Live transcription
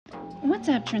What's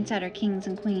up, trendsetter kings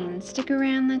and queens? Stick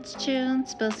around, let's chill and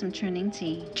spill some trending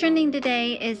tea. Trending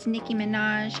today is Nicki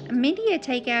Minaj. Media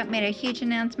Takeout made a huge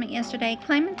announcement yesterday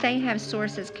claiming they have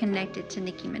sources connected to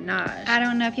Nicki Minaj. I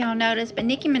don't know if y'all noticed, but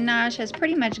Nicki Minaj has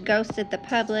pretty much ghosted the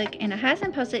public and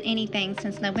hasn't posted anything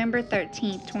since November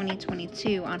 13th,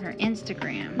 2022 on her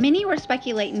Instagram. Many were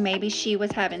speculating maybe she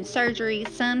was having surgery.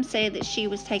 Some said that she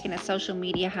was taking a social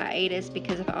media hiatus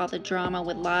because of all the drama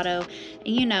with Latto,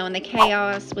 and the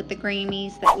chaos with the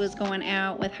Grammys that was going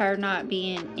out with her not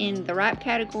being in the rap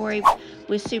category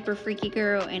with Super Freaky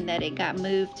Girl, and that it got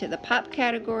moved to the pop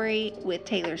category with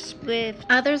Taylor Swift.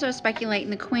 Others are speculating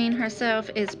the queen herself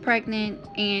is pregnant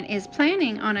and is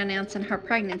planning on announcing her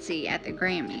pregnancy at the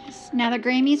Grammys. Now the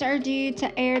Grammys are due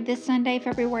to air this Sunday,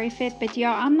 February 5th, but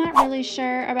y'all, I'm not really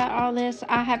sure about all this.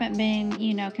 I haven't been,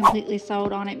 completely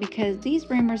sold on it because these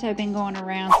rumors have been going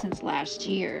around since last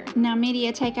year. Now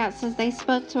Media Takeout says they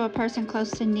spoke to a person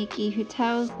close to Nicki who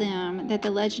tells them that the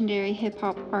legendary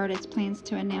hip-hop artist plans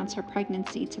to announce her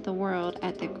pregnancy to the world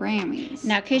at the Grammys.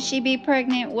 Now, could she be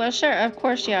pregnant? Well, sure, of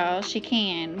course, y'all, she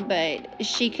can, but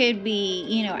she could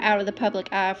be, out of the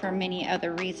public eye for many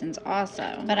other reasons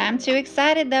also. But I'm too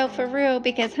excited, though, for real,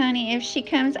 because, honey, if she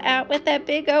comes out with that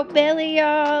big old belly,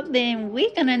 y'all, then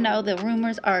we gonna know the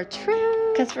rumors are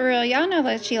true. Because, for real, y'all know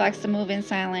that she likes to move in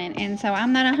silent, and so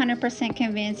I'm not 100%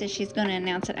 convinced that she's gonna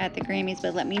announce it at the Grammys,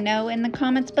 but let me know in the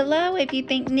comments below if you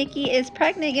think Nicki is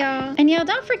pregnant, y'all. And y'all,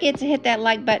 don't forget to hit that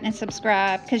like button and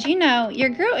subscribe, because your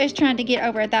girl is trying to get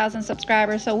over 1,000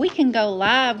 subscribers so we can go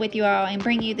live with you all and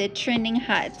bring you the trending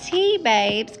hot tea,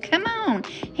 babes. Come on,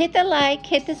 hit the like,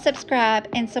 hit the subscribe,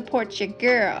 and support your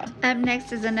girl. Up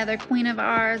next is another queen of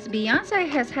ours. Beyonce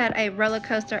has had a roller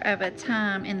coaster of a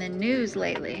time in the news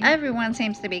lately. Everyone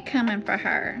seems to be coming for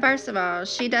her. First of all,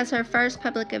 she does her first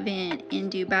public event in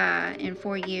Dubai in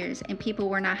 4 years, and people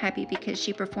were not happy because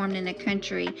she performed in a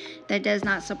country that does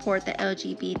not support the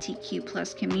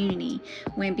LGBTQ+ community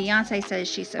when Beyonce says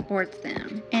she supports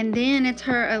them. And then it's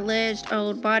her alleged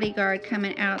old bodyguard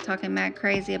coming out talking mad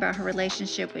crazy about her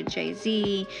relationship with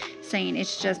Jay-Z, saying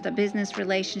it's just a business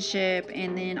relationship,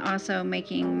 and then also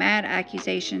making mad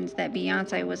accusations that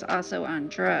Beyonce was also on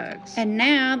drugs. And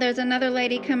now there's another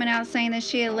lady coming out saying that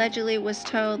she allegedly was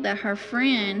told that her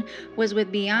friend was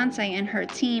with Beyonce and her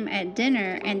team at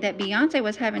dinner, and that Beyonce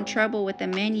was having trouble with the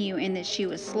menu and that she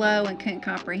was slow and couldn't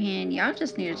comprehend. Y'all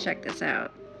just need to check this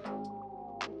out.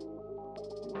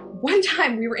 One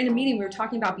time we were in a meeting, we were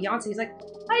talking about Beyonce. He's like,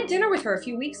 I had dinner with her a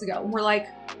few weeks ago. And we're like,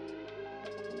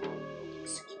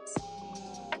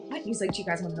 what? He's like, do you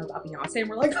guys want to know about Beyonce? And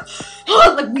we're like,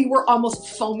 oh, like we were almost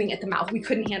foaming at the mouth. We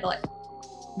couldn't handle it.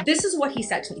 This is what he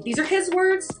said to me. These are his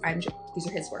words. These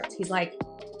are his words. He's like,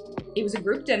 it was a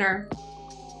group dinner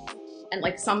and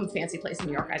like some fancy place in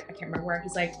New York. I can't remember where.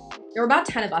 He's like, there were about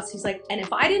 10 of us. He's like, and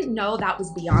if I didn't know that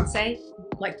was Beyonce,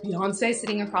 like Beyonce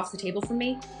sitting across the table from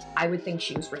me, I would think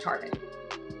she was retarded.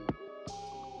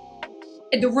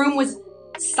 And the room was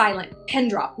silent, pin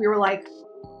drop. We were like,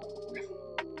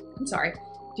 I'm sorry,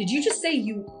 did you just say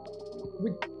you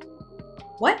would,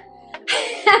 what?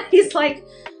 He's like,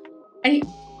 and he,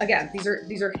 again,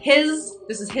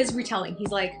 this is his retelling.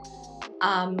 He's like,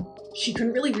 she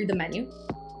couldn't really read the menu.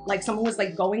 Like someone was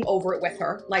like going over it with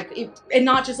her, and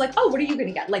not just like, oh, what are you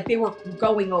gonna get? Like they were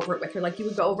going over it with her, like you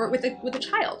would go over it with a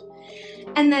child.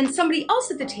 And then somebody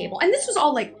else at the table, and this was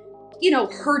all like,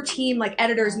 her team, like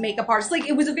editors, makeup artists, like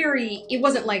it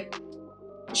wasn't like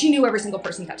she knew every single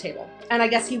person at that table. And I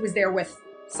guess he was there with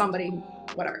somebody,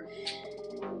 whatever.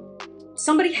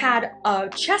 Somebody had a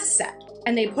chess set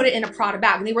and they put it in a Prada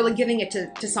bag and they were like giving it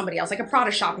to somebody else, like a Prada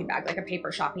shopping bag, like a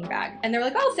paper shopping bag. And they're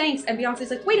like, oh, thanks. And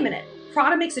Beyonce's like, wait a minute,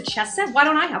 Prada makes a chess set? Why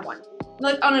don't I have one? I'm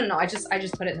like, oh, no, I just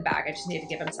put it in the bag. I just need to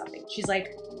give him something. She's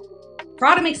like,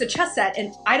 Prada makes a chess set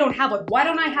and I don't have one. Why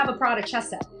don't I have a Prada chess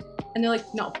set? And they're like,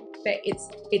 no,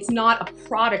 it's not a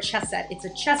Prada chess set. It's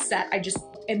a chess set. I just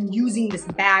am using this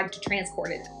bag to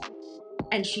transport it in.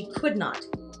 And she could not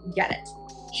get it.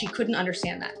 She couldn't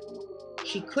understand that.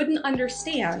 She couldn't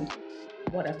understand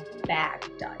what a bag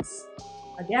does.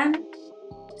 Again,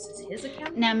 this is his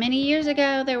account. Now, many years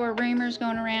ago, there were rumors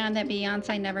going around that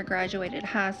Beyonce never graduated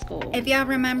high school. If y'all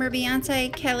remember,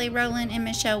 Beyonce, Kelly Rowland, and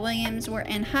Michelle Williams were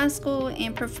in high school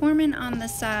and performing on the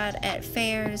side at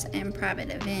fairs and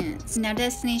private events. Now,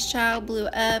 Destiny's Child blew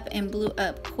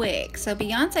up quick. So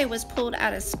Beyonce was pulled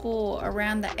out of school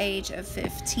around the age of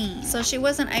 15. So she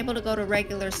wasn't able to go to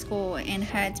regular school and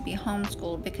had to be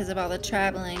homeschooled because of all the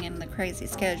traveling and the crazy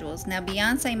schedules. Now,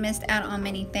 Beyonce missed out on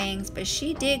many things, but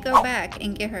she did go back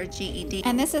and get her GED.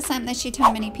 And this is something that she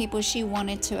told many people she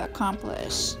wanted to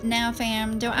accomplish. Now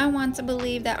fam, do I want to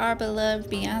believe that our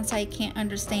beloved Beyonce can't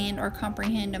understand or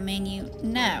comprehend a menu?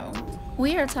 No.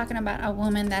 We are talking about a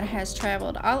woman that has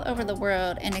traveled all over the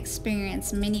world and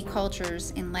experienced many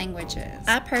cultures and languages.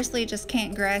 I personally just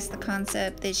can't grasp the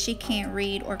concept that she can't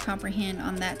read or comprehend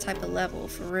on that type of level,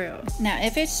 for real. Now,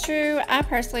 if it's true, I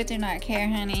personally do not care,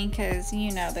 honey, because,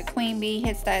 you know, the queen bee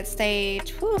hits that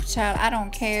stage. Whew, child, I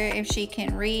don't care if she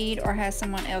can read or has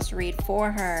someone else read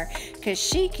for her, because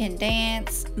she can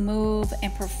dance, move,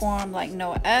 and perform like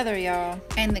no other, y'all.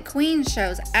 And the queen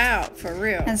shows out, for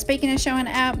real. And speaking of showing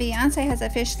out, Beyonce has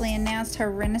officially announced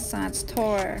her Renaissance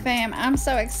tour. Fam, I'm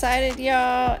so excited,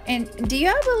 y'all. And do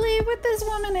y'all believe what this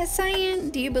woman is saying?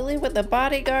 Do you believe what the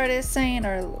bodyguard is saying,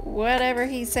 or whatever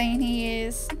he's saying he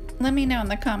is? Let me know in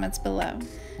the comments below.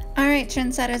 Alright,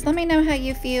 trendsetters, let me know how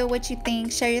you feel, what you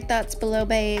think. Share your thoughts below,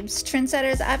 babes.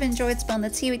 Trendsetters, I've enjoyed spilling the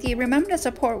tea with you. Remember to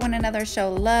support one another,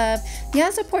 show love.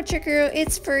 Y'all support your girl.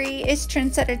 It's free. It's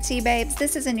Trendsetter Tea, babes.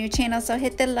 This is a new channel, so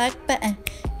hit the like button.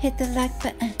 Hit the like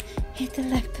button. Hit the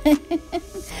like button.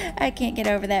 I can't get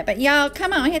over that. But y'all,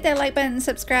 come on, hit that like button and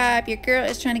subscribe. Your girl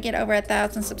is trying to get over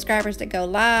 1,000 subscribers to go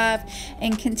live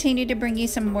and continue to bring you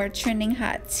some more trending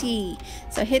hot tea.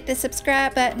 So hit the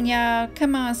subscribe button, y'all.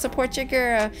 Come on, support your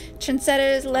girl.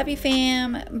 Trendsetters, love you,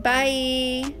 fam.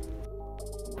 Bye.